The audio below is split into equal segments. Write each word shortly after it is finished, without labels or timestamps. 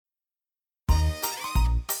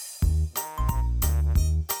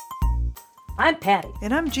I'm Patty.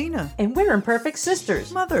 And I'm Gina. And we're imperfect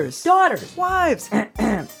sisters. Mothers. Daughters. Wives.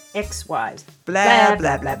 Ex-wives. Blah,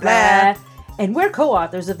 blah, blah, blah. And we're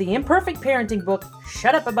co-authors of the imperfect parenting book,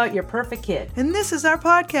 Shut Up About Your Perfect Kid. And this is our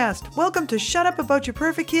podcast. Welcome to Shut Up About Your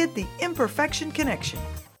Perfect Kid, the Imperfection Connection.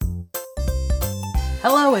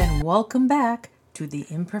 Hello and welcome back to the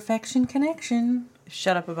Imperfection Connection.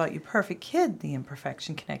 Shut Up About Your Perfect Kid, the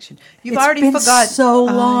Imperfection Connection. You've It's already been forgot. so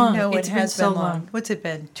long. I know, It's it been has so been long. long. What's it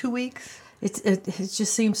been? 2 weeks? It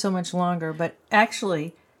just seems so much longer, but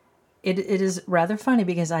actually, it is rather funny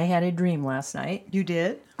because I had a dream last night. You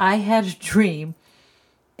did? I had a dream,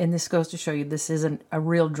 and this goes to show you this isn't a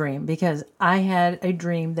real dream, because I had a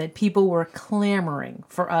dream that people were clamoring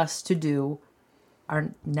for us to do our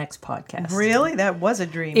next podcast. Really? That was a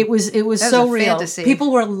dream. It was That so was a real. fantasy.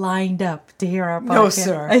 People were lined up to hear our podcast. No,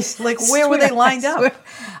 sir. Like, where were they lined up?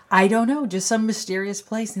 I don't know. Just some mysterious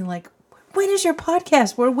place. And they're like, when is your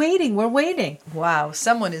podcast? We're waiting. Wow,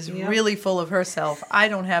 someone is really full of herself. I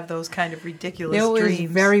don't have those kind of ridiculous It was dreams.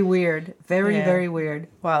 very weird. Yeah. Very weird.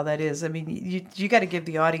 Wow, that is. I mean, you got to give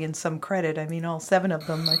the audience some credit. I mean, all 7 of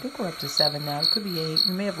them. I think we're up to 7 now. It could be 8.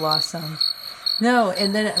 We may have lost some. No,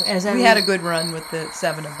 and then We had a good run with the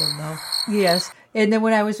 7 of them, though. Yes, and then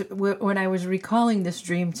when I was recalling this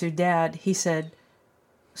dream to Dad, he said,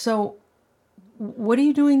 "So, what are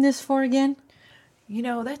you doing this for again?" You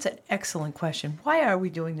know, that's an excellent question. Why are we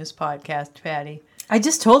doing this podcast, Patty? I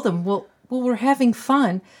just told him, well, we're having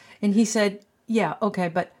fun, and he said, "Yeah, okay,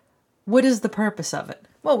 but what is the purpose of it?"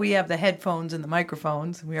 Well, we have the headphones and the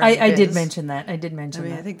microphones. I did mention that. I I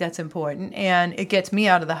that. think that's important. And it gets me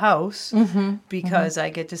out of the house because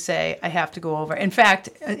I get to say I have to go over. In fact,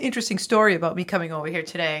 an interesting story about me coming over here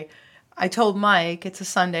today. I told Mike, it's a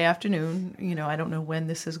Sunday afternoon. You know, I don't know when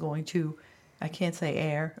this is going to, I can't say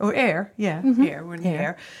air. Or air, yeah, air. We're in the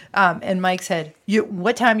air. And Mike said,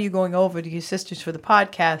 what time are you going over to your sister's for the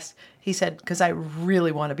podcast? He said, because I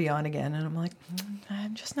really want to be on again. And I'm like,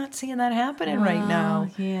 I'm just not seeing that happening right now.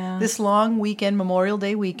 Yeah. This long weekend, Memorial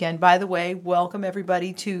Day weekend. By the way, welcome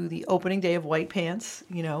everybody to the opening day of White Pants,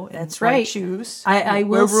 you know. And That's white right. shoes. I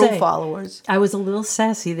will We're rule say, followers. I was a little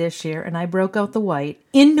sassy this year, and I broke out the white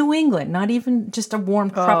in New England, not even just a warm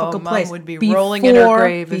tropical Mom place. would be rolling in her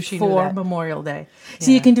grave if she knew before that. Memorial Day. So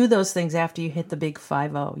you can do those things after you hit the big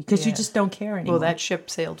 5-0, because you just don't care anymore. Well, that ship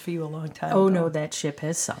sailed for you a long time Oh, ago. no, that ship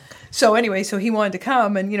has sunk. So anyway, so he wanted to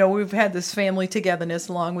come, and, you know, we've had this family togetherness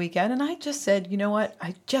long weekend, and I just said, you know what,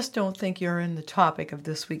 I just don't think you're in the topic of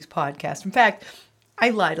this week's podcast. In fact,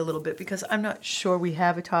 I lied a little bit because I'm not sure we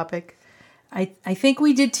have a topic. I think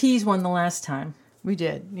we did tease one the last time. We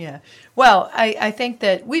did, yeah. Well, I think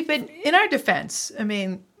that we've been, in our defense, I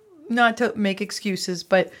mean, not to make excuses,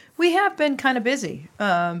 but we have been kind of busy.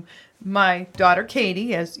 My daughter,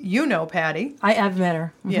 Katie, as you know, Patty. I've met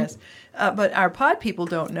her. Mm-hmm. Yes. But our pod people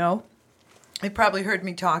don't know. They probably heard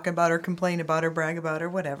me talk about her, complain about her, brag about her,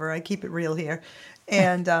 whatever. I keep it real here.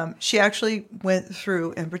 And she actually went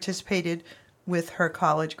through and participated with her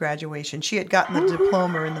college graduation. She had gotten the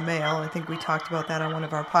diploma in the mail. I think we talked about that on one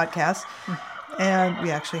of our podcasts. And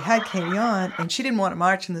we actually had Katie on, and she didn't want to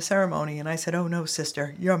march in the ceremony. And I said, oh, no,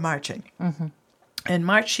 sister, you're marching. Mm-hmm. And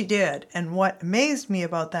march she did. And what amazed me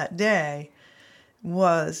about that day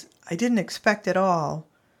was I didn't expect at all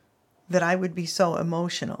that I would be so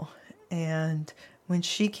emotional. And when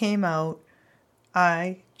she came out,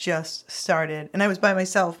 I just started, and I was by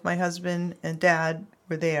myself. My husband and Dad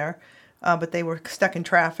were there, but they were stuck in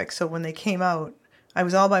traffic. So when they came out, I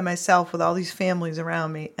was all by myself with all these families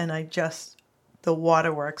around me, and the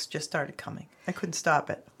waterworks just started coming. I couldn't stop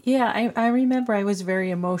it. Yeah, I remember I was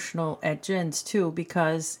very emotional at Jen's too,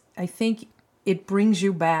 because I think it brings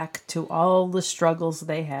you back to all the struggles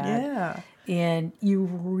they had. Yeah. And you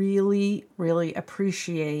really, really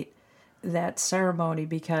appreciate that ceremony,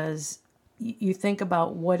 because you think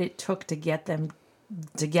about what it took to get them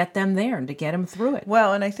there and to get them through it.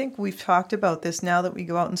 Well, and I think we've talked about this now that we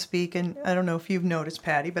go out and speak, and I don't know if you've noticed,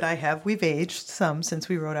 Patty, but I have. We've aged some since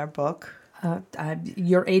we wrote our book.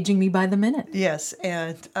 You're aging me by the minute. Yes,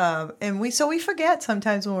 and we forget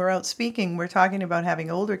sometimes when we're out speaking, we're talking about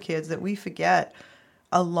having older kids, that we forget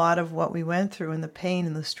a lot of what we went through and the pain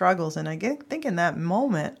and the struggles. And I think in that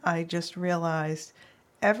moment, I just realized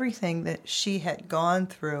everything that she had gone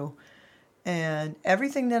through and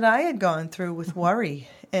everything that I had gone through with worry.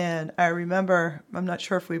 And I remember, I'm not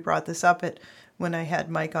sure if we brought this up when I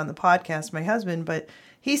had Mike on the podcast, my husband, but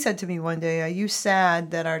he said to me one day, are you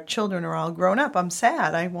sad that our children are all grown up? I'm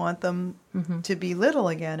sad. I want them to be little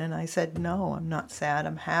again. And I said, no, I'm not sad.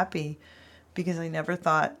 I'm happy, because I never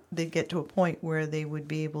thought they'd get to a point where they would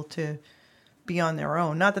be able to be on their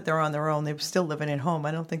own. Not that they're on their own. They're still living at home.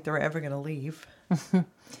 I don't think they're ever going to leave.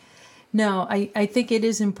 No, I think it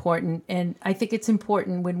is important. And I think it's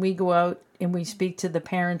important when we go out and we speak to the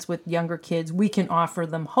parents with younger kids, we can offer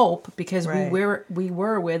them hope because Right. we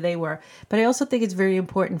were where they were. But I also think it's very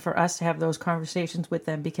important for us to have those conversations with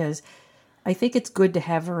them because I think it's good to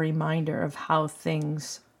have a reminder of how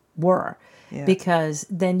things were. Yeah. Because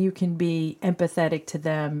then you can be empathetic to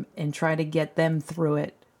them and try to get them through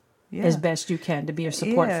it as best you can to be a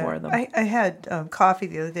support for them. I had coffee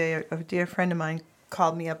the other day. A dear friend of mine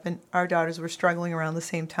called me up, and our daughters were struggling around the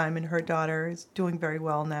same time, and her daughter is doing very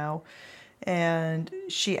well now. And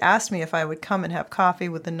she asked me if I would come and have coffee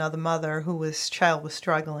with another mother whose child was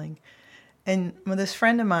struggling. And this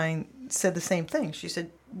friend of mine said the same thing. She said,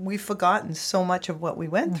 we've forgotten so much of what we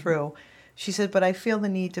went through. She said, but I feel the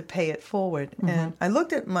need to pay it forward. And I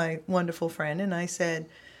looked at my wonderful friend and I said,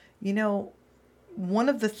 you know, one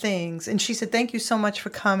of the things, and she said, thank you so much for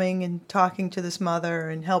coming and talking to this mother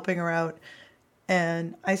and helping her out.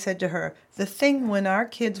 And I said to her, the thing when our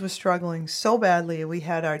kids were struggling so badly and we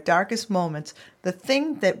had our darkest moments, the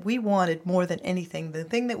thing that we wanted more than anything, the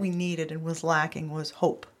thing that we needed and was lacking was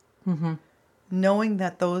hope. Mm-hmm. Knowing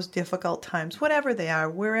that those difficult times, whatever they are,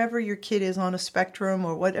 wherever your kid is on a spectrum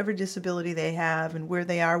or whatever disability they have and where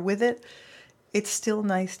they are with it, it's still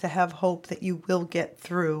nice to have hope that you will get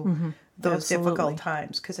through those difficult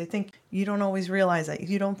times. Because I think you don't always realize that.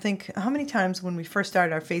 You don't think, how many times when we first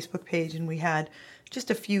started our Facebook page and we had just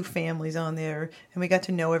a few families on there and we got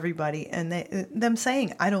to know everybody and them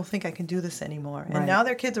saying, I don't think I can do this anymore. Right. And now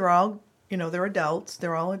their kids are all, they're adults.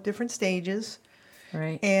 They're all at different stages.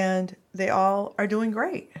 Right. And they all are doing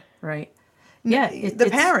great. Right. Yeah. The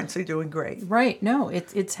parents are doing great. Right. No,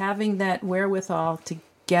 it's having that wherewithal to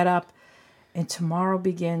get up and tomorrow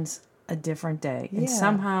begins a different day. And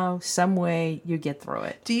somehow, some way, you get through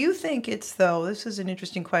it. Do you think it's, though, this is an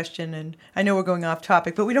interesting question, and I know we're going off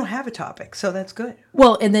topic, but we don't have a topic, so that's good.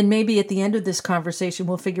 Well, and then maybe at the end of this conversation,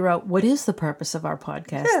 we'll figure out what is the purpose of our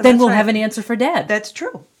podcast. Then we'll have an answer for Dad. That's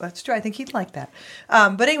true. That's true. I think he'd like that.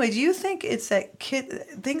 But anyway, do you think it's that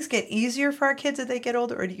things get easier for our kids as they get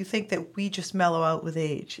older, or do you think that we just mellow out with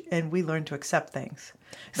age and we learn to accept things?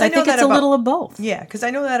 I think it's a little of both. Yeah, because I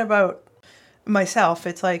know that about myself.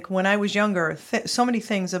 It's like when I was younger, so many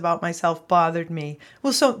things about myself bothered me.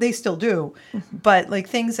 Well, so they still do, but like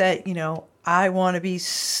things that, I want to be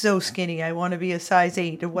so skinny. I want to be a size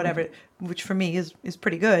 8 or whatever, which for me is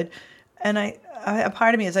pretty good. And a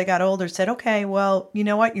part of me as I got older said, okay, well, you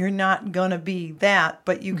know what? You're not going to be that,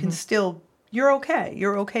 but you can still, you're okay.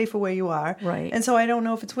 You're okay for where you are. Right. And so I don't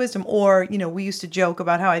know if it's wisdom or, we used to joke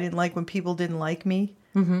about how I didn't like when people didn't like me,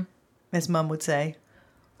 as Mom would say.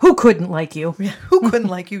 Who couldn't like you? Who couldn't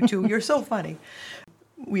like you too? You're so funny.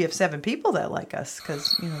 We have 7 people that like us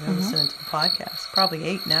because, they're listening to the podcast. Probably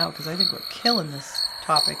 8 now because I think we're killing this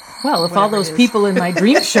topic. Well, if all those people in my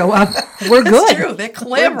dreams show up, we're good. That's true. They're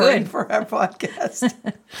clamoring for our podcast.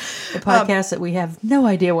 The podcast that we have no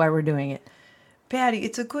idea why we're doing it. Patty,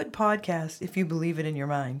 it's a good podcast if you believe it in your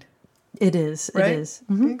mind. It is. Right? It is.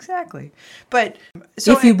 Mm-hmm. Exactly. But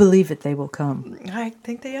so if you believe it, they will come. I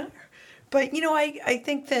think they are. But, I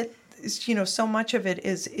think that, so much of it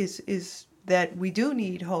is that we do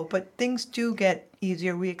need hope, but things do get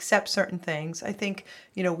easier. We accept certain things. I think,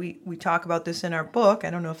 we talk about this in our book.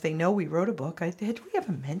 I don't know if they know we wrote a book. Did we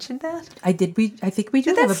ever mention that? I think we do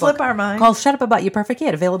Did have a book. that slip our mind? Called Shut Up About Your Perfect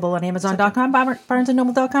Kid, available on Amazon.com,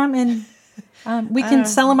 BarnesandNoble.com, and we can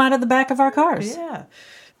sell them out of the back of our cars. Yeah.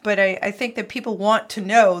 But I think that people want to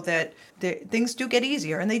know that things do get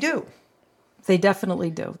easier, and they do. They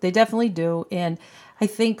definitely do. They definitely do. And I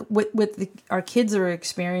think what our kids are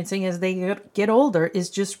experiencing as they get older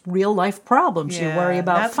is just real life problems. Yeah, you worry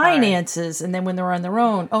about finances. hard. And then when they're on their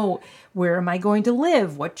own, where am I going to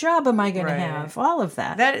live? What job am I going to have? All of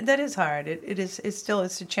that. That is hard.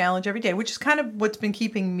 It's a challenge every day, which is kind of what's been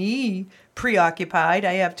keeping me preoccupied.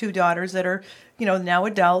 I have 2 daughters that are, now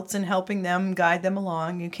adults and helping them, guide them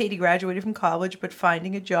along. Katie graduated from college, but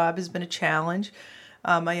finding a job has been a challenge.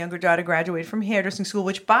 My younger daughter graduated from hairdressing school,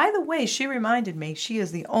 which, by the way, she reminded me, she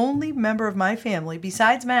is the only member of my family,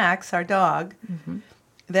 besides Max, our dog,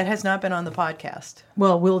 that has not been on the podcast.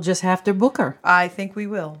 Well, we'll just have to book her. I think we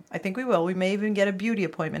will. We may even get a beauty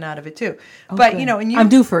appointment out of it, too. But, and I'm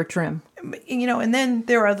due for a trim. And then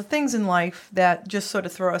there are other things in life that just sort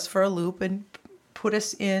of throw us for a loop and put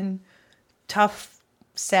us in tough,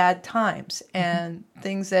 sad times. And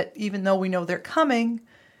things that, even though we know they're coming,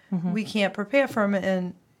 we can't prepare for them,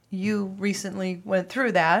 and you recently went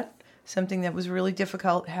through that. Something that was really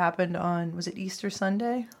difficult happened on, was it Easter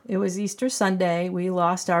Sunday? It was Easter Sunday. We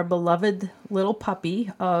lost our beloved little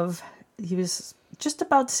puppy of just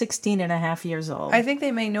about 16 and a half years old. I think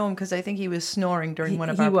they may know him because I think he was snoring during one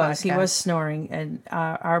of our podcasts. He was snoring. And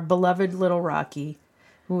our beloved little Rocky,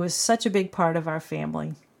 who was such a big part of our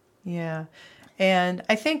family. Yeah. And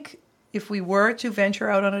I think if we were to venture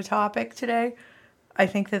out on a topic today, I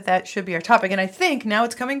think that should be our topic. And I think, now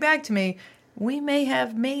it's coming back to me, we may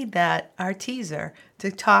have made that our teaser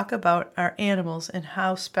to talk about our animals and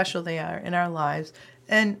how special they are in our lives.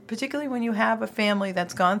 And particularly when you have a family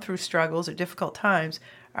that's gone through struggles or difficult times,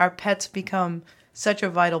 our pets become such a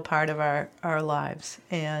vital part of our lives.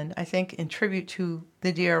 And I think in tribute to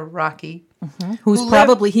the dear Rocky, who's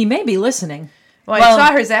probably, he may be listening. Well, I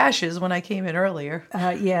saw his ashes when I came in earlier.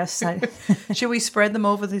 Yes. Should we spread them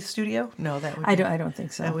over the studio? No, I don't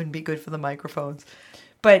think so. That wouldn't be good for the microphones.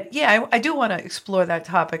 But yeah, I do want to explore that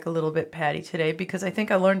topic a little bit, Patty, today, because I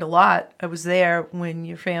think I learned a lot. I was there when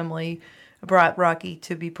your family brought Rocky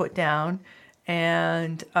to be put down,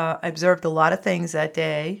 and I observed a lot of things that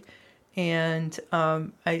day. And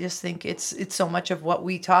I just think it's so much of what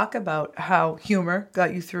we talk about, how humor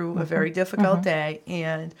got you through a very difficult day,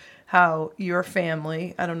 and how your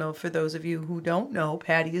family, I don't know, for those of you who don't know,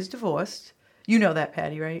 Patty is divorced. You know that,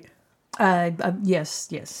 Patty, right?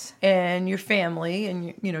 Yes. And your family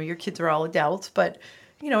and, your kids are all adults, but,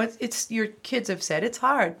 it's your kids have said it's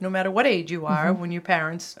hard no matter what age you are when your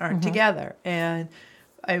parents aren't together. And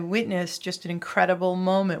I witnessed just an incredible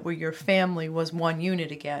moment where your family was one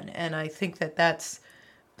unit again. And I think that that's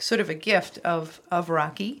sort of a gift of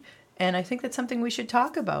Rocky. And I think that's something we should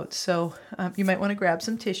talk about. So you might want to grab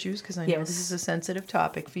some tissues because I know this is a sensitive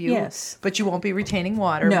topic for you. Yes. But you won't be retaining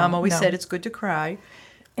water. No, Mom always said it's good to cry.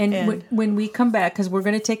 And when we come back, because we're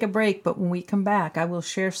going to take a break, but when we come back, I will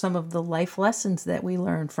share some of the life lessons that we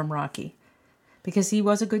learned from Rocky. Because he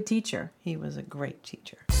was a good teacher. He was a great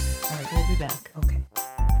teacher. All right, we'll be back. Okay.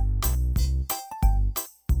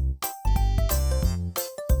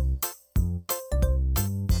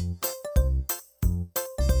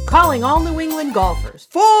 Calling all New England golfers.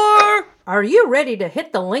 Are you ready to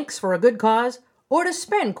hit the links for a good cause? Or to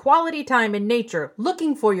spend quality time in nature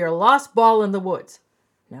looking for your lost ball in the woods?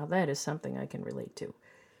 Now that is something I can relate to.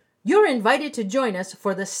 You're invited to join us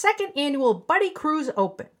for the second annual Buddy Cruise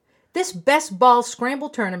Open. This best ball scramble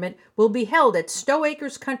tournament will be held at Stowe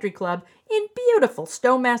Acres Country Club in beautiful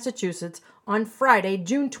Stowe, Massachusetts on Friday,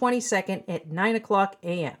 June 22nd at 9 o'clock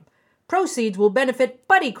a.m. Proceeds will benefit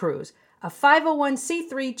Buddy Cruise, a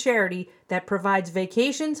 501c3 charity that provides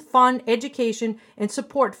vacations, fun, education, and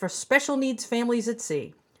support for special needs families at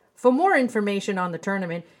sea. For more information on the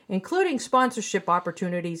tournament, including sponsorship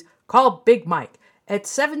opportunities, call Big Mike at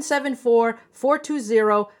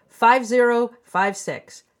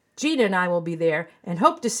 774-420-5056. Gina and I will be there and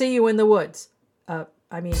hope to see you in the woods. Of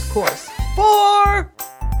course. 4!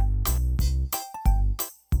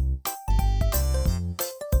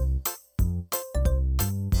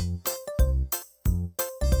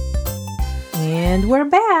 And we're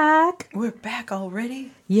back. We're back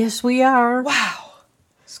already? Yes, we are. Wow.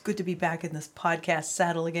 It's good to be back in this podcast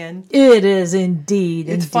saddle again. It is indeed.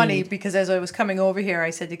 It's funny because as I was coming over here, I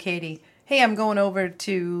said to Katie, hey, I'm going over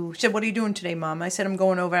to... She said, what are you doing today, Mom? I said, I'm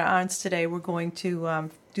going over to Aunt's today. We're going to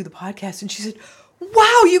do the podcast. And she said,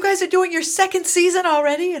 wow, you guys are doing your second season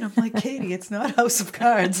already? And I'm like, Katie, it's not House of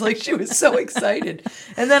Cards. Like, she was so excited.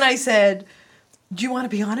 And then I said, do you want to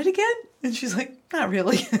be on it again? And she's like, not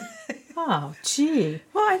really. Oh, gee.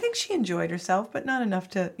 Well, I think she enjoyed herself, but not enough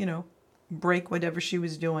to, break whatever she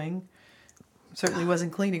was doing. Certainly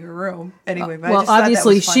wasn't cleaning her room. Anyway, but well,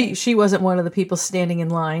 obviously she wasn't one of the people standing in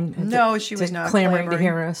line. No, she was not clamoring to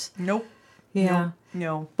hear us. Nope. Yeah.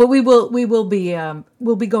 No. But we'll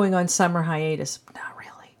be going on summer hiatus. Not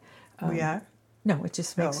really. We are? No, it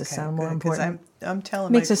just makes us sound more important. I'm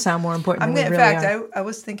telling makes us sound more important. In fact, I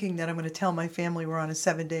was thinking that I'm going to tell my family we're on a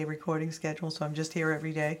 7-day recording schedule, so I'm just here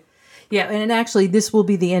every day. Yeah, and actually, this will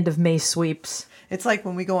be the end of May sweeps. It's like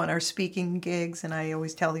when we go on our speaking gigs, and I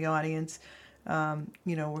always tell the audience, we're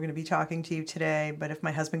going to be talking to you today, but if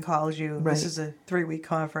my husband calls you, This is a 3-week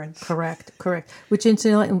conference. Correct. Which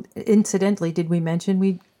incidentally, did we mention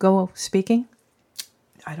we'd go speaking?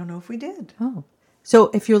 I don't know if we did. Oh.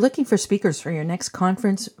 So if you're looking for speakers for your next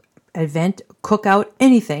conference, event, cookout,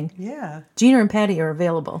 anything. Yeah. Gina and Patty are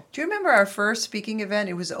available. Do you remember our first speaking event?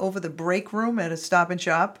 It was over the break room at a Stop and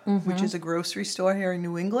Shop, which is a grocery store here in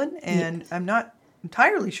New England. And I'm not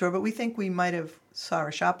entirely sure, but we think we might have saw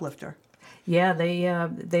a shoplifter. Yeah,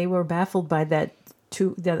 they were baffled by that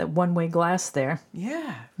one-way glass there.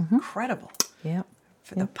 Yeah. Incredible. Yeah.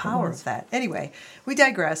 for the power of that. Anyway, we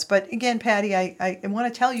digress. But again, Patty, I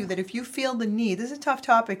want to tell you that if you feel the need, this is a tough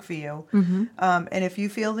topic for you, and if you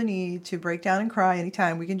feel the need to break down and cry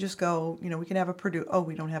anytime, we can just go, we can have a producer. Oh,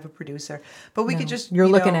 we don't have a producer. But we could just... You're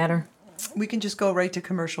looking at her. We can just go right to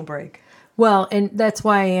commercial break. Well, and that's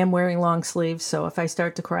why I am wearing long sleeves, so if I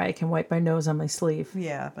start to cry, I can wipe my nose on my sleeve.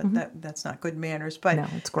 Yeah, but that's not good manners. But no,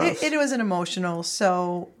 it's gross. It was an emotional.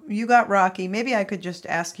 So you got Rocky. Maybe I could just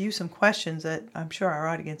ask you some questions that I'm sure our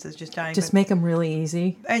audience is just dying. Just make them really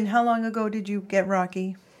easy. And how long ago did you get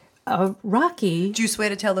Rocky? Rocky. Do you swear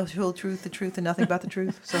to tell the whole truth, and nothing but the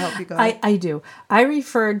truth? So help you God. I do. I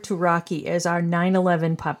referred to Rocky as our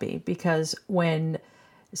 9/11 puppy because when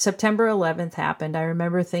September 11th happened, I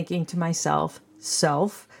remember thinking to myself,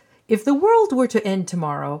 if the world were to end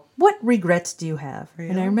tomorrow, what regrets do you have?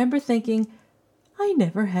 Really? And I remember thinking, I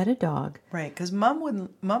never had a dog. Right, because Mom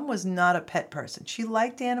was not a pet person. She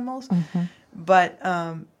liked animals, but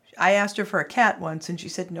I asked her for a cat once, and she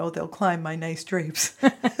said, no, they'll climb my nice drapes.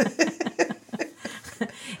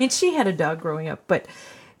 And she had a dog growing up, but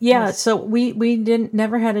yeah, yes. So we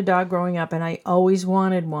never had a dog growing up, and I always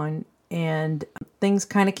wanted one. And things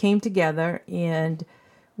kind of came together, and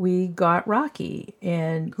we got Rocky.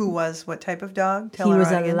 And who was what type of dog? He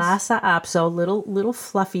was a Lhasa Apso, little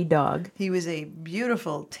fluffy dog. He was a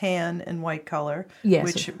beautiful tan and white color, yes,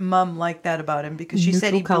 which Mom liked that about him because she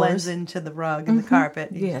said he blends into the rug and the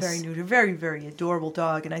carpet. He's very neutral, very, very adorable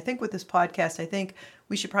dog. And I think with this podcast,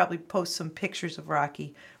 we should probably post some pictures of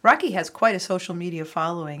Rocky. Rocky has quite a social media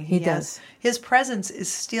following. He does. His presence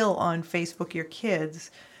is still on Facebook. Your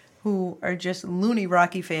kids, who are just loony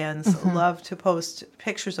Rocky fans, love to post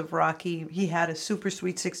pictures of Rocky. He had a super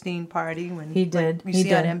sweet 16 party when he did. Like we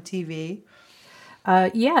see on MTV.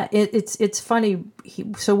 Yeah, it's funny.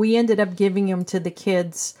 So we ended up giving him to the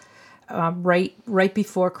kids right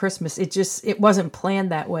before Christmas. It wasn't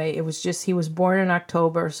planned that way. It was just he was born in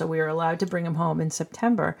October, so we were allowed to bring him home in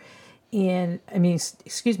September. In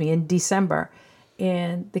December.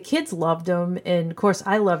 And the kids loved him, and of course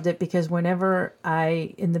I loved it because whenever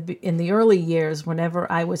in the early years,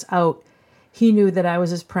 whenever I was out, he knew that I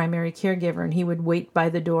was his primary caregiver, and he would wait by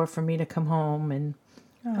the door for me to come home.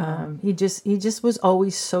 And he just was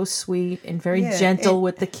always so sweet and very gentle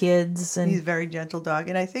with the kids. And he's a very gentle dog,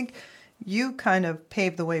 and I think you kind of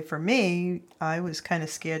paved the way for me. I was kind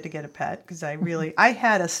of scared to get a pet because I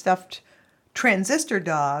had a stuffed transistor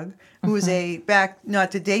dog who was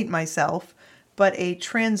not to date myself, but a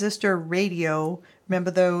transistor radio. Remember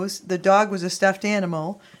those? The dog was a stuffed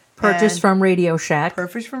animal. Purchased from Radio Shack.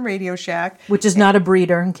 Which is not a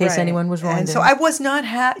breeder, in case anyone was wondering. And so I was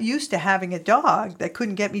not used to having a dog that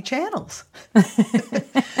couldn't get me channels.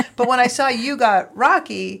 But when I saw you got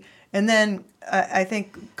Rocky, and then I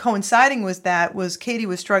think coinciding with that was Katie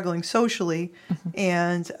was struggling socially,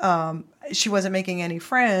 and she wasn't making any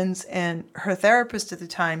friends, and her therapist at the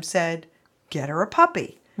time said, get her a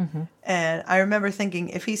puppy. And I remember thinking,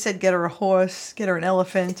 if he said, get her a horse, get her an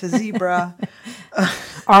elephant, a zebra.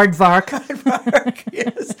 Aardvark.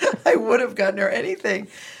 Yes. I would have gotten her anything.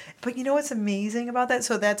 But you know what's amazing about that?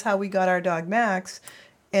 So that's how we got our dog, Max.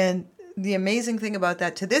 And the amazing thing about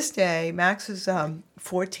that, to this day, Max is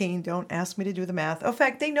 14. Don't ask me to do the math. In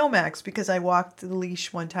fact, they know Max because I walked the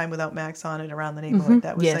leash one time without Max on it around the neighborhood.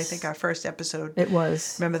 That was, I think, our first episode. It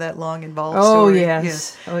was. Remember that long, involved story?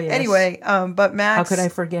 Yes. Oh, yes. Anyway, but Max... How could I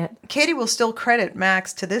forget? Katie will still credit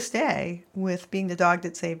Max to this day with being the dog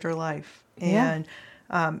that saved her life. And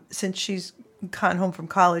since she's gone home from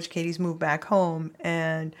college, Katie's moved back home.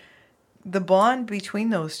 And the bond between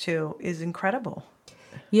those two is incredible.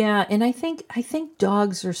 Yeah, and I think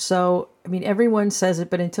dogs are so, I mean, everyone says it,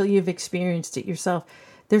 but until you've experienced it yourself,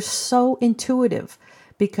 they're so intuitive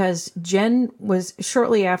because Jen was,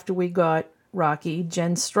 shortly after we got Rocky,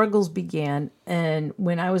 Jen's struggles began. And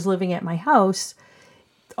when I was living at my house,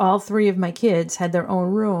 all three of my kids had their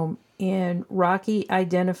own room, and Rocky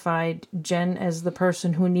identified Jen as the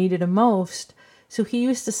person who needed him most. So he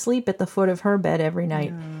used to sleep at the foot of her bed every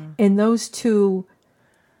night. And those two...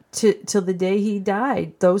 Till the day he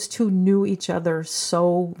died, those two knew each other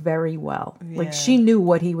so very well. Yeah. Like she knew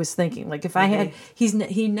what he was thinking. Like if I had,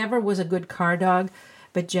 he never was a good car dog,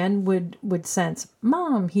 but Jen would sense,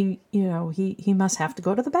 Mom, he must have to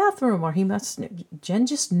go to the bathroom, or Jen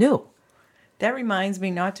just knew. That reminds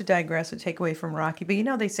me, not to digress or take away from Rocky,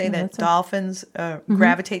 but they say that dolphins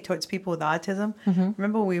gravitate towards people with autism.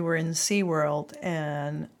 Remember we were in SeaWorld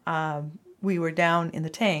and we were down in the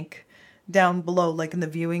tank. down below, like in the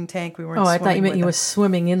viewing tank. We weren't. Oh, I thought you meant you were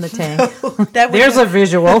swimming in the tank. That There's a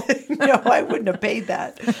visual. No, I wouldn't have paid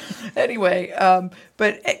that. Anyway,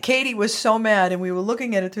 but Katie was so mad, and we were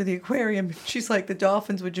looking at it through the aquarium. She's like, the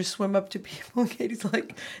dolphins would just swim up to people. And Katie's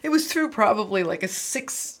like, it was through probably like a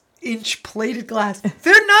 6-inch plated glass.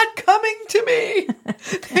 They're not coming to me.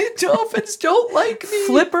 The dolphins don't like me.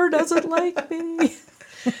 Flipper doesn't like me.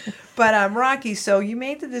 But Rocky, so you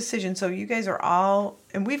made the decision. So you guys are all,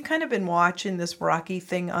 and we've kind of been watching this Rocky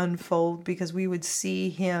thing unfold because we would see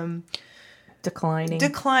him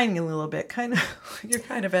declining a little bit. Kind of, you're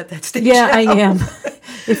kind of at that stage. Yeah, now. I am.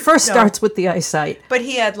 It first starts with the eyesight. But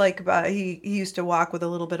he had like he used to walk with a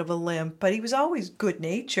little bit of a limp, but he was always good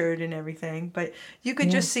natured and everything. But you could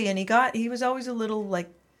just see, and he was always a little like,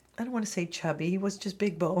 I don't want to say chubby. He was just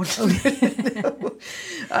big boned.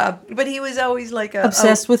 But he was always like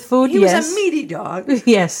obsessed with food. He was a meaty dog.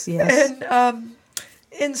 Yes.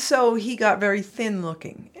 And so he got very thin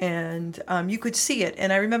looking, and you could see it.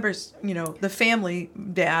 And I remember, the family,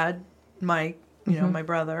 Dad, Mike, my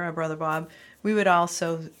brother, our brother Bob, we would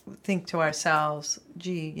also think to ourselves,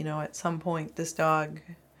 gee, at some point this dog,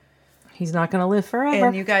 he's not going to live forever.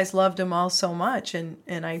 And you guys loved him all so much, and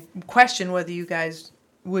I question whether you guys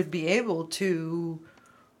would be able to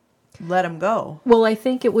let him go. Well, I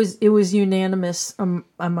think it was unanimous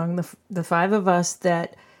among the five of us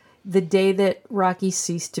that the day that Rocky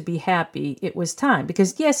ceased to be happy, it was time.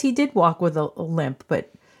 Because yes, he did walk with a limp,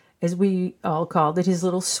 but as we all called it, his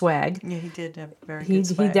little swag. Yeah, he did have very good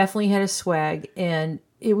swag. He definitely had a swag, and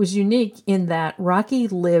it was unique in that Rocky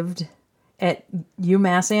lived at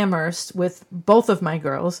UMass Amherst with both of my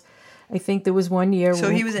girls. I think there was one year.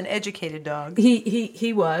 So he was an educated dog.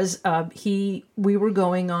 He was. We were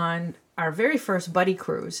going on our very first buddy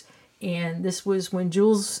cruise, and this was when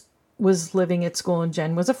Jules was living at school and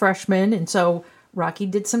Jen was a freshman, and so Rocky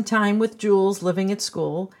did some time with Jules living at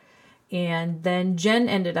school, and then Jen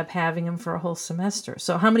ended up having him for a whole semester.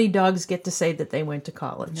 So how many dogs get to say that they went to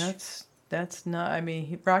college? That's not,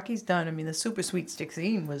 Rocky's done. The Super Sweet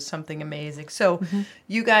 16 was something amazing. So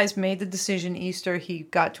you guys made the decision Easter. He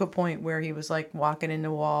got to a point where he was like walking into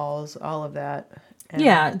walls, all of that. And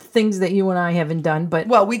yeah, things that you and I haven't done. But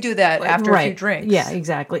well, we do that after a few drinks. Yeah,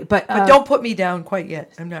 exactly. But don't put me down quite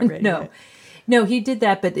yet. I'm not ready yet. No, he did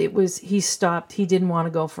that, but he stopped. He didn't want to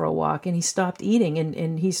go for a walk, and he stopped eating,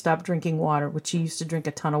 and he stopped drinking water, which he used to drink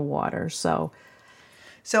a ton of water. So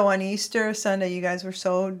on Easter Sunday, you guys were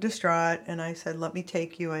so distraught, and I said, let me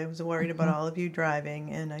take you. I was worried about all of you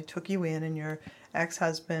driving, and I took you in, and your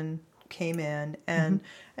ex-husband came in, and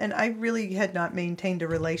I really had not maintained a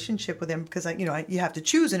relationship with him because you have to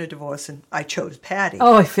choose in a divorce, and I chose Patty.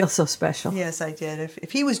 Oh, I feel so special. Yes, I did.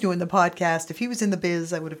 If he was doing the podcast, if he was in the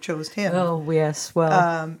biz, I would have chose him. Oh, yes.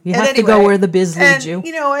 Well, you have to go where the biz leads you.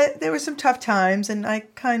 There were some tough times, and I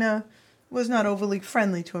kind of was not overly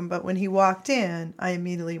friendly to him, but when he walked in, I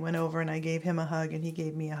immediately went over and I gave him a hug, and he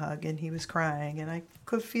gave me a hug, and he was crying, and I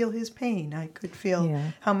could feel his pain. I could feel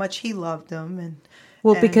how much he loved him,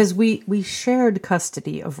 because we shared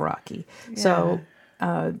custody of Rocky, so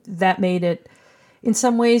that made it, in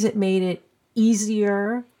some ways, it made it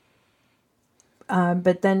easier,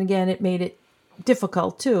 but then again, it made it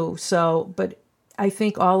difficult too. So, but I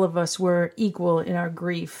think all of us were equal in our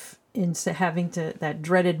grief. That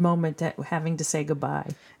dreaded moment, having to say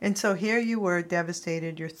goodbye. And so here you were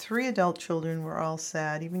devastated. Your 3 adult children were all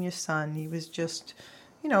sad. Even your son, he was just,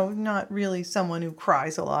 not really someone who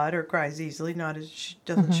cries a lot or cries easily.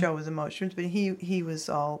 Doesn't show his emotions, but he was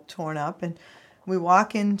all torn up. And we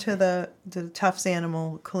walk into the Tufts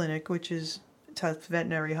Animal Clinic, which is Tufts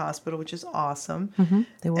Veterinary Hospital, which is awesome.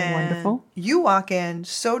 They were wonderful. You walk in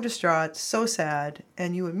so distraught, so sad,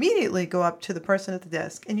 and you immediately go up to the person at the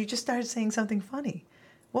desk, and you just started saying something funny.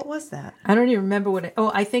 What was that? I don't even remember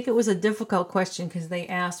I think it was a difficult question because they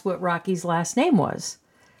asked what Rocky's last name was.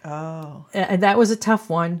 Oh. And that was a tough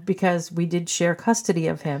one because we did share custody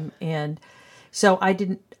of him. And so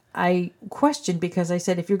I questioned because I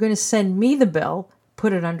said, if you're going to send me the bill,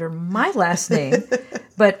 put it under my last name,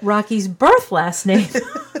 but Rocky's birth last name.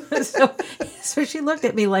 So she looked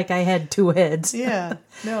at me like I had 2 heads. Yeah,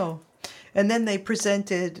 no. And then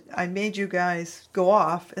I made you guys go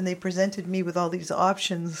off, and they presented me with all these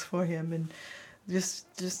options for him, and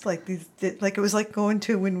just like these, like it was like going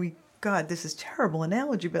to God, this is terrible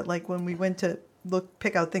analogy, but like when we went to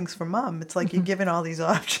pick out things for Mom, it's like you're given all these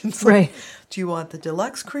options. Like, right. Do you want the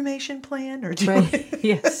deluxe cremation plan, or do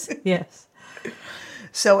Yes.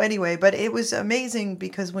 So anyway, but it was amazing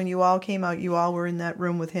because when you all came out, you all were in that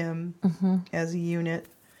room with him as a unit.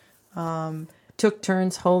 took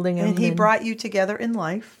turns holding him. And he brought you together in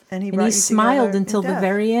life, and he smiled until the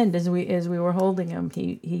very end as we were holding him.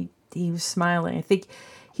 He was smiling. I think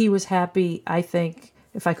he was happy. I think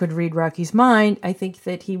if I could read Rocky's mind, I think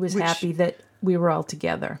that he was happy that we were all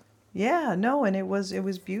together. Yeah, no, and it was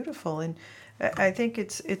beautiful, and I think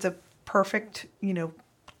it's a perfect,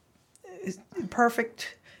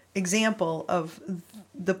 perfect example of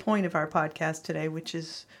the point of our podcast today, which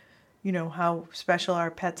is, how special our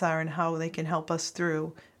pets are and how they can help us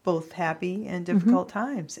through both happy and difficult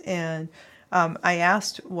times. And I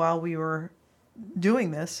asked while we were doing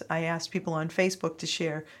this, I asked people on Facebook to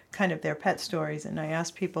share kind of their pet stories, and I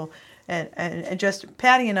asked people, and just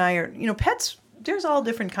Patty and I are, pets. There's all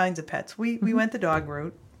different kinds of pets. We went the dog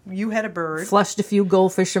route. You had a bird. Flushed a few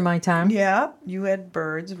goldfish in my time. Yeah, you had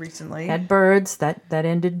birds recently. Had birds. That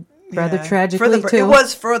ended rather tragically too. It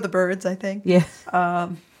was for the birds, I think. Yeah.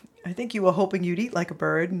 I think you were hoping you'd eat like a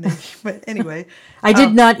bird, but anyway. I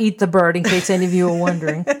did not eat the bird, in case any of you were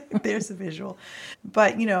wondering. There's a visual.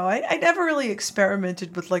 But, I never really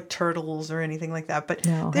experimented with like turtles or anything like that. But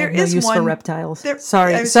no, there is no use one for reptiles.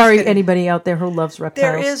 Sorry, anybody out there who loves reptiles.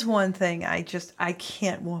 There is one thing I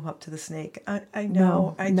can't warm up to the snake. I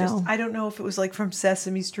know. I don't know if it was like from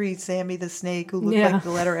Sesame Street, Sammy the snake who looked like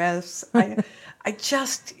the letter S. I'm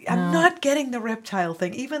not getting the reptile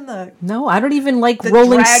thing. Even No, I don't even like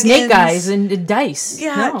rolling dragons, snake eyes and dice.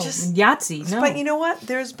 Yeah, and Yahtzee. No. But you know what?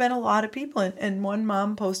 There's been a lot of people, and one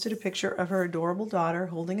mom posted a picture of her adorable daughter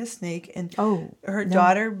holding a snake, and her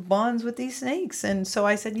daughter bonds with these snakes. And so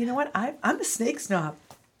I said, you know what? I'm a snake snob.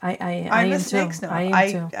 I'm a snake snob. I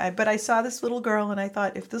am too. But I saw this little girl, and I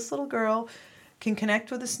thought, if this little girl can connect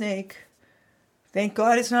with a snake, thank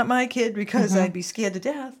God it's not my kid, because I'd be scared to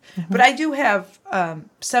death. But I do have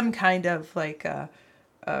some kind of like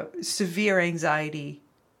severe anxiety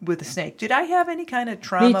with a snake. Did I have any kind of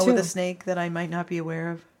trauma with a snake that I might not be aware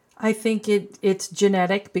of? I think it's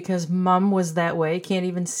genetic, because Mom was that way. Can't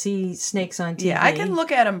even see snakes on TV. Yeah, I can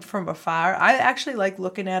look at them from afar. I actually like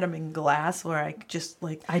looking at them in glass, where I just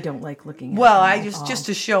like. I don't like looking at them. Well, just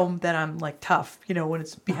to show them that I'm like tough, when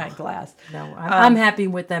it's behind glass. No, I'm happy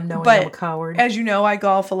with them knowing I'm a coward. As you know, I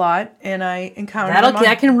golf a lot, and I encounter them.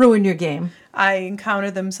 That can ruin your game. I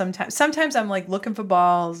encounter them sometimes. Sometimes I'm like looking for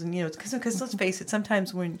balls, and because let's face it,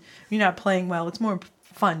 sometimes when you're not playing well, it's more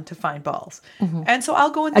fun to find balls. And so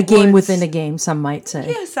I'll go in the woods. A game within a game, some might say.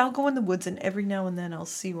 Yes, I'll go in the woods, and every now and then I'll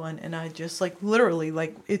see one, and I just literally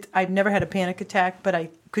I've never had a panic attack, but I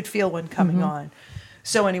could feel one coming on.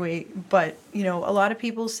 So anyway, but a lot of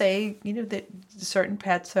people say that certain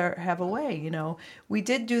pets have a way. We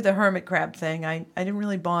did do the hermit crab thing. I didn't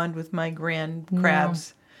really bond with my grand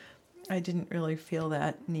crabs. I didn't really feel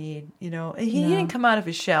that need, He didn't come out of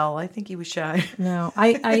his shell. I think he was shy. No,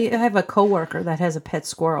 I have a coworker that has a pet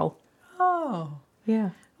squirrel. Oh. Yeah.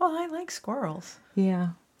 Well, I like squirrels. Yeah.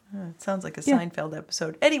 It sounds like a Seinfeld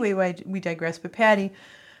episode. Anyway, we digress. But Patty,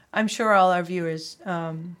 I'm sure all our viewers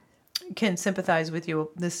can sympathize with you.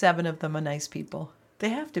 The 7 of them are nice people. They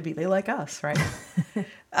have to be. They like us, right?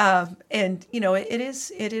 And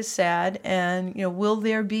it is sad. And will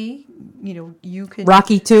there be? You can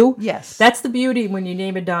Rocky too. Yes, that's the beauty when you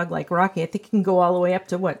name a dog like Rocky. I think it can go all the way up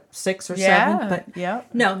to what, 6 or 7. But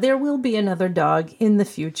no, there will be another dog in the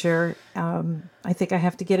future. I think I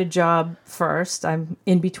have to get a job first. I'm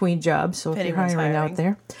in between jobs, so if you're hiring out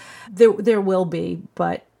there will be.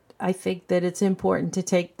 But I think that it's important to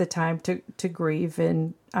take the time to grieve,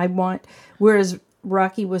 and whereas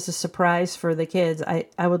Rocky was a surprise for the kids,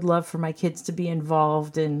 I would love for my kids to be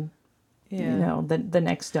involved in the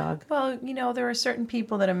next dog. Well, there are certain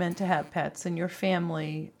people that are meant to have pets, and your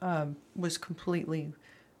family was completely.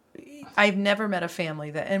 I've never met a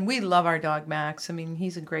family and we love our dog Max. I mean,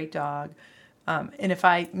 he's a great dog. And if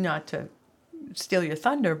not to steal your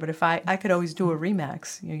thunder, but if I could always do a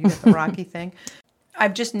Remax. You got the Rocky thing.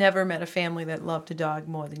 I've just never met a family that loved a dog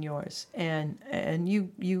more than yours. And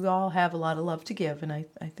you all have a lot of love to give, and I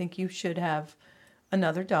think you should have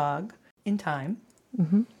another dog in time.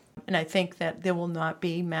 Mm-hmm. And I think that there will not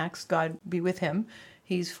be Max, God be with him.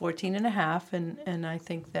 He's 14 and a half, and I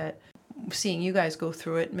think that seeing you guys go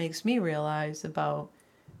through it makes me realize about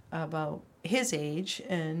his age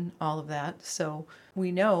and all of that. So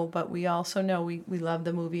we know, but we also know we love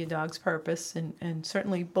the movie A Dog's Purpose, and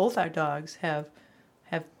certainly both our dogs have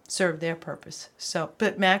served their purpose. So,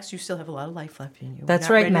 but Max, you still have a lot of life left in you. That's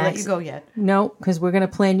right, Max. We're not ready to let you go yet. No, because we're going to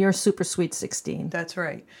plan your Super Sweet 16. That's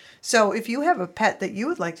right. So if you have a pet that you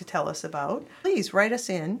would like to tell us about, please write us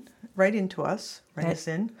in.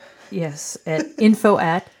 Yes, at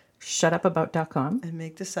info@shutupabout.com. And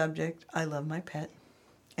make the subject, I love my pet.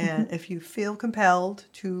 And if you feel compelled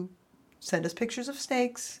to Send us pictures of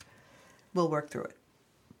snakes. We'll work through it.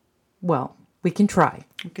 Well, we can try.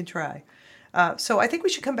 We can try. So I think we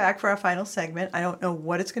should come back for our final segment. I don't know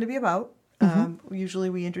what it's going to be about.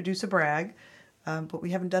 Usually we introduce a brag, but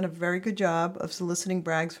we haven't done a very good job of soliciting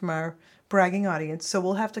brags from our bragging audience. So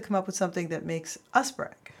we'll have to come up with something that makes us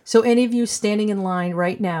brag. So any of you standing in line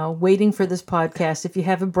right now, waiting for this podcast, if you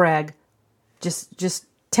have a brag, just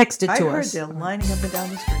text it to us. I heard they're lining up and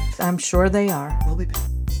down the streets. I'm sure they are. We'll be back.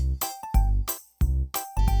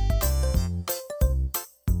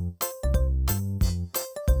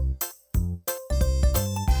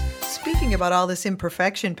 Speaking about all this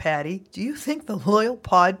imperfection, Patty, do you think the loyal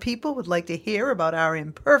pod people would like to hear about our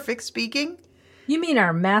imperfect speaking? You mean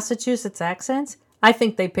our Massachusetts accents? I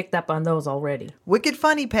think they picked up on those already. Wicked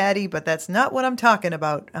funny, Patty, but that's not what I'm talking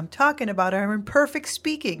about. I'm talking about our imperfect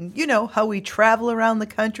speaking. You know, how we travel around the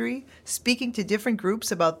country, speaking to different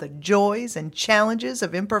groups about the joys and challenges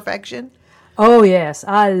of imperfection. Oh, yes.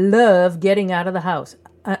 I love getting out of the house.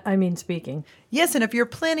 I mean, speaking. Yes, and if you're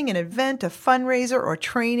planning an event, a fundraiser, or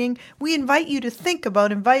training, we invite you to think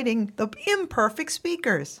about inviting the imperfect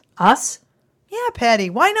speakers. Us? Yeah,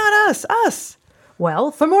 Patty, why not us? Us!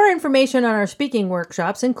 Well, for more information on our speaking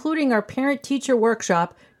workshops, including our parent-teacher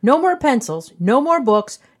workshop, no more pencils, no more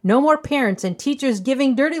books, no more parents and teachers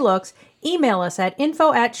giving dirty looks, email us at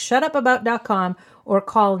info@shutupabout.com or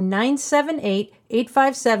call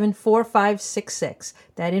 978-857-4566.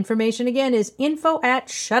 That information again is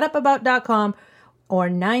info@shutupabout.com or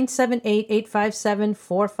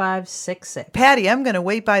 978-857-4566. Patty, I'm going to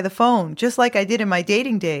wait by the phone, just like I did in my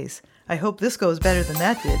dating days. I hope this goes better than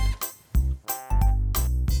that did.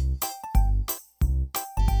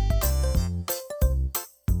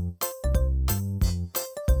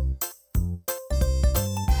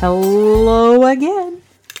 Hello again.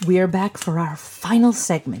 We are back for our final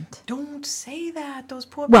segment. Don't say that. Those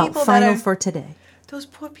poor Well, people final for today. Those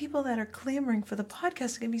poor people that are clamoring for the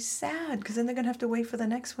podcast are going to be sad because then they're going to have to wait for the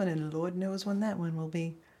next one, and Lord knows when that one will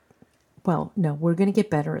be. Well, no, we're going to get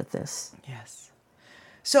better at this. Yes.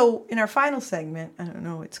 So in our final segment, I don't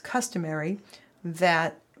know, it's customary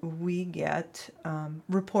that we get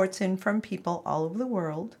reports in from people all over the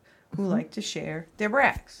world who like to share their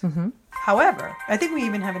brags. However, I think we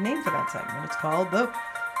even have a name for that segment. It's called the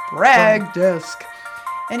Brag Desk.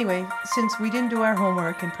 Anyway, since we didn't do our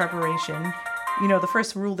homework in preparation, you know, the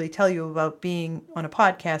first rule they tell you about being on a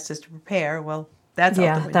podcast is to prepare. Well, that's out the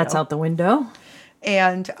window. Yeah, that's out the window.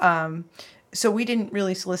 And so we didn't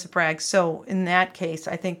really solicit brags. So in that case,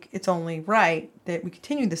 I think it's only right that we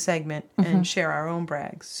continue the segment and share our own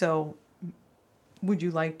brags. So would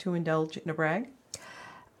you like to indulge in a brag?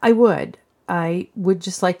 I would. I would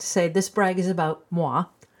just like to say this brag is about moi.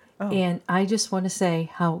 Oh. And I just want to say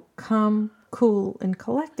how calm, cool, and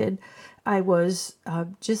collected I was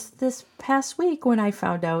just this past week when I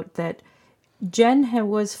found out that Jen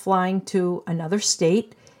was flying to another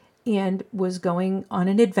state and was going on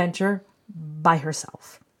an adventure by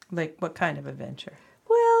herself. Like what kind of adventure?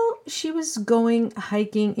 Well, she was going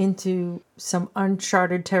hiking into some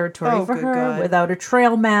uncharted territory for her God. without a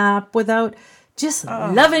trail map, without just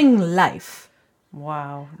loving life.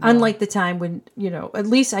 Wow. No. Unlike the time when, you know, at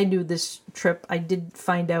least I knew this trip. I did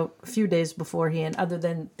find out a few days beforehand, other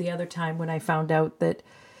than the other time when I found out that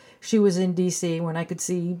she was in D.C. when I could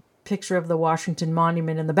see a picture of the Washington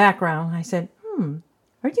Monument in the background. I said,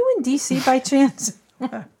 are you in D.C. by chance?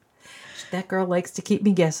 That girl likes to keep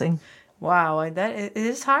me guessing. Wow, that it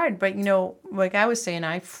is hard. But, you know, like I was saying,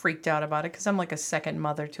 I freaked out about it because I'm like a second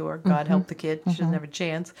mother to her. God help the kid. She doesn't have a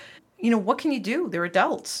chance. You know, what can you do? They're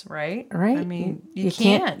adults, right? Right. I mean, you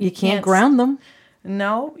can't ground them.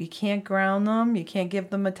 No, you can't ground them. You can't give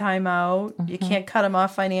them a timeout. You can't cut them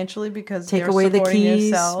off financially because Take they're away the supporting keys.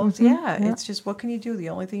 themselves. Yeah, it's just, what can you do? The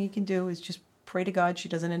only thing you can do is just pray to God she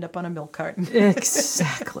doesn't end up on a milk carton.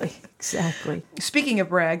 Exactly. Speaking of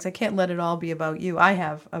brags, I can't let it all be about you. I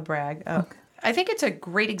have a brag. Okay. I think it's a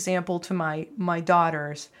great example to my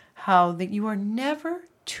daughters how that you are never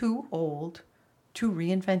too old to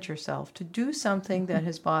reinvent yourself, to do something that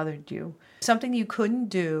has bothered you, something you couldn't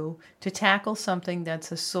do, to tackle something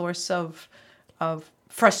that's a source of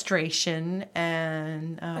frustration.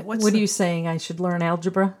 And What are you saying? I should learn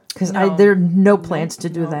algebra? Because No. there are no plans to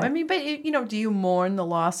do No. that. I mean, but you know, do you mourn the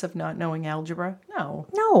loss of not knowing algebra? No.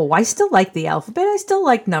 No, I still like the alphabet. I still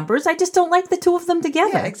like numbers. I just don't like the two of them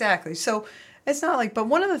together. Yeah, exactly. So it's not like, but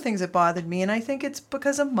one of the things that bothered me, and I think it's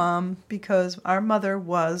because of Mom, because our mother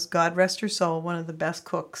was, God rest her soul, one of the best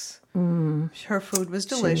cooks. Her food was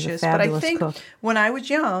delicious. But I fabulous think cook. when I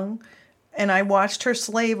was young and I watched her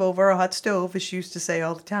slave over a hot stove, as she used to say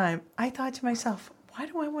all the time, I thought to myself, why why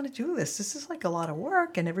do I want to do this? This is like a lot of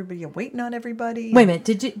work, and you're waiting on everybody. Wait a minute.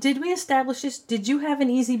 Did we establish this? Did you have an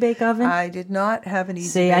Easy Bake Oven? I did not have an Easy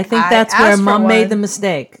See, Bake. I think that's where Mom made the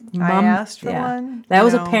mistake. I asked for one. That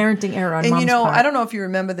was a parenting error on Mom's part. I don't know if you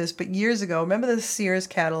remember this, but years ago, remember the Sears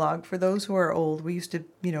catalog? For those who are old, we used to,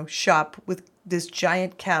 shop with this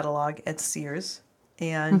giant catalog at Sears.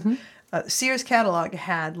 And Sears catalog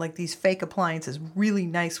had like these fake appliances, really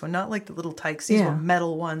nice one, not like the little Tykes. These were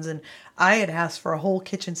metal ones. And I had asked for a whole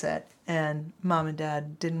kitchen set. And Mom and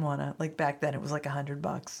Dad didn't want to, like back then it was like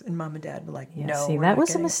 $100. And Mom and Dad were like, no. See, that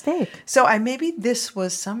was a mistake. So maybe this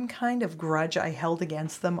was some kind of grudge I held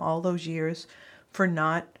against them all those years for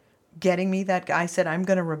not getting me that guy. I said, I'm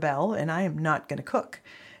going to rebel and I am not going to cook.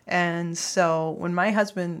 And so when my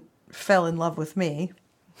husband fell in love with me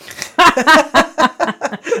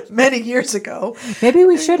many years ago. Maybe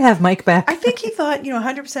we should have Mike back. I think he thought,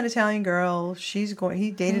 100% Italian girl.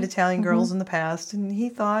 He dated Italian girls in the past, and he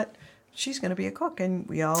thought she's going to be a cook. And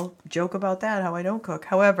we all joke about that, how I don't cook.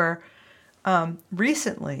 However,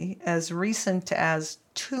 recently, as recent as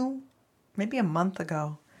maybe a month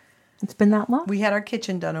ago, it's been that long? We had our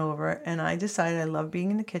kitchen done over, and I decided I love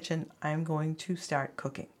being in the kitchen. I'm going to start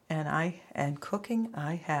cooking. And cooking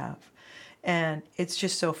I have. And it's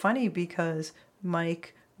just so funny because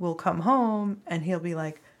Mike will come home and he'll be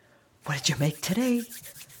like, what did you make today?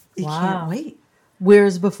 You can't wait.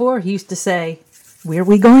 Whereas before he used to say, where are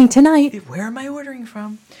we going tonight? Where am I ordering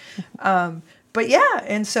from? But yeah,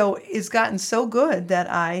 and so it's gotten so good that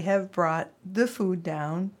I have brought the food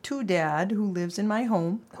down to Dad, who lives in my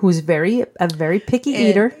home. Who's a very picky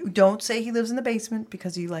eater. Don't say he lives in the basement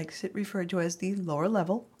because he likes it referred to as the lower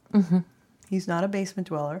level. Mm-hmm. He's not a basement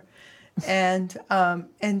dweller. And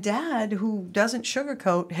Dad, who doesn't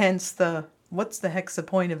sugarcoat, hence what's the heck's the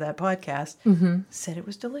point of that podcast, said it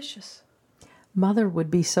was delicious. Mother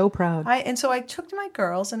would be so proud. And so I took to my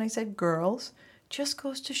girls and I said, girls, just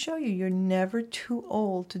goes to show you're never too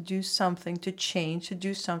old to do something, to change, to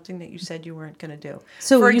do something that you said you weren't going to do.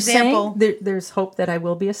 So for example, saying there's hope that I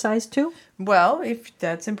will be a size 2? Well, if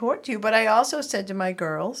that's important to you. But I also said to my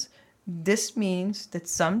girls, this means that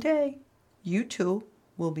someday you too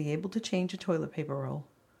will be able to change a toilet paper roll.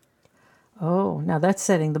 Oh, now that's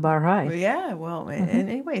setting the bar high. Well, yeah, well,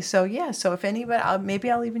 anyway, so if anybody, maybe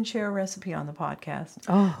I'll even share a recipe on the podcast.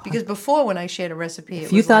 Oh. Because before when I shared a recipe,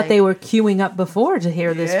 if you thought they were queuing up before to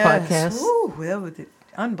hear this podcast. Ooh, that was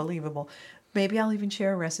unbelievable. Maybe I'll even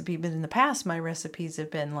share a recipe, but in the past, my recipes have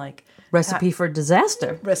been like... Recipe for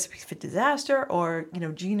disaster. Recipes for disaster, or,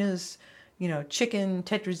 Gina's, chicken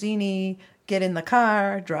tetrazzini, get in the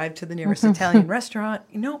car, drive to the nearest Italian restaurant.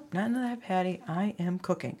 Nope, none of that, Patty. I am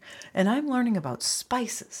cooking. And I'm learning about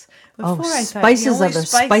spices. Before spices are the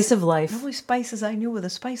spice of life. The only spices I knew were the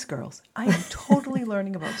Spice Girls. I am totally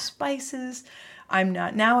learning about spices.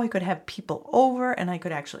 Now I could have people over and I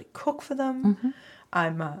could actually cook for them. Mm-hmm.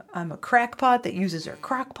 I'm a crackpot that uses their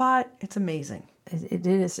crock pot. It's amazing. It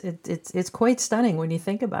is. It's quite stunning when you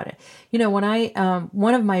think about it. When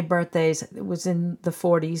one of my birthdays, it was in the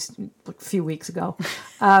 40s, a few weeks ago,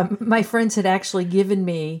 my friends had actually given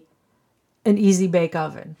me an Easy Bake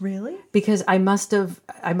Oven. Really? Because I must have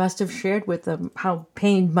shared with them how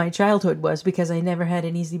pained my childhood was because I never had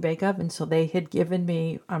an Easy Bake Oven. So they had given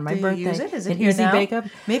me on my birthday use it? Is it an here Easy now? Bake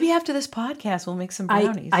Oven. Maybe after this podcast we'll make some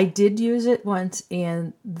brownies. I did use it once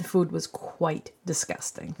and the food was quite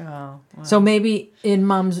disgusting. Oh. Wow. So maybe in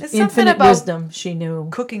Mom's infinite wisdom she knew.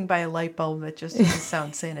 Cooking by a light bulb that just doesn't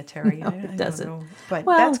sound sanitary. No, it doesn't. Don't know. But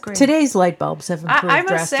well, that's great. Today's light bulbs have improved I must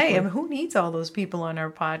drastically. say, who needs all those people on our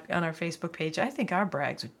Facebook page? I think our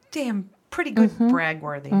brags are damn pretty good brag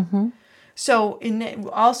worthy. Mm-hmm. So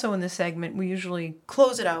also in this segment, we usually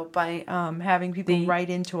close it out by having people write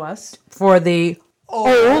into us for the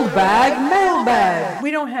old bag mailbag. We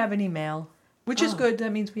don't have any mail, which is good.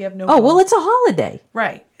 That means we have no. Oh, well, it's a holiday.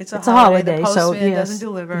 Right, it's a holiday. The postman so doesn't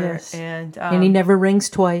deliver, and he never rings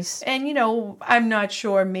twice. And I'm not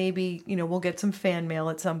sure. Maybe we'll get some fan mail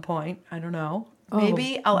at some point. I don't know.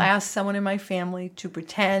 Maybe I'll ask someone in my family to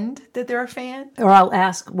pretend that they're a fan. Or I'll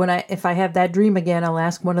ask if I have that dream again, I'll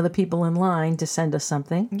ask one of the people in line to send us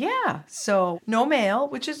something. Yeah. So no mail,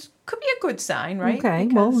 which could be a good sign, right? Okay.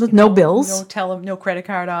 Because, no bills. No credit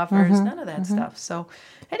card offers, none of that stuff. So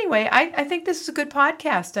anyway, I think this is a good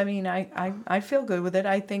podcast. I mean, I feel good with it.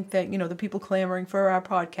 I think that, the people clamoring for our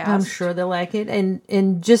podcast. I'm sure they'll like it.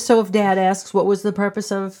 And just so if Dad asks, what was the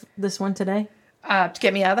purpose of this one today? To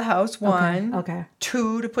get me out of the house, 1. Okay.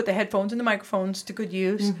 2, to put the headphones and the microphones to good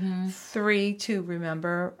use. 3, to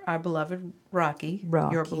remember our beloved Rocky.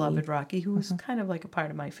 Your beloved Rocky, who's kind of like a part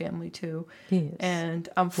of my family too. He is. And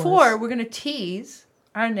 4, we're going to tease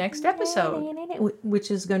our next episode,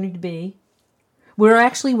 which is going to be... We're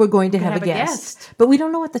going to have a guest. But we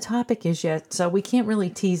don't know what the topic is yet, so we can't really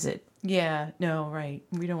tease it. Yeah, no, right.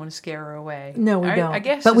 We don't want to scare her away. No, we don't. I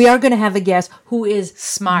guess, but we are going to have a guest who is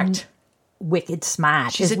smart, wicked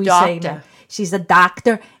smart. She's a doctor. She's a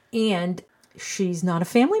doctor, and she's not a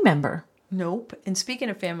family member. Nope. And speaking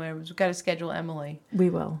of family members, we've got to schedule Emily. We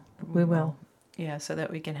will. Yeah, so that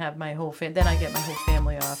we can have my whole family. Then I get my whole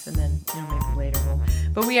family off, and then maybe later we'll.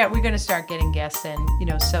 But we're going to start getting guests in.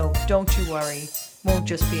 So don't you worry. Won't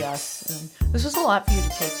just be us. And this was a lot for you to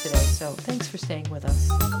take today, so thanks for staying with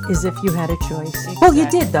us. As if you had a choice. Exactly. Well, you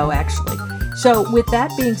did, though, actually. So with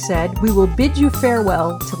that being said, we will bid you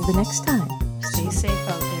farewell till the next time. Stay safe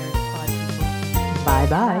out there, pod people.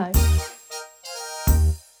 Bye-bye.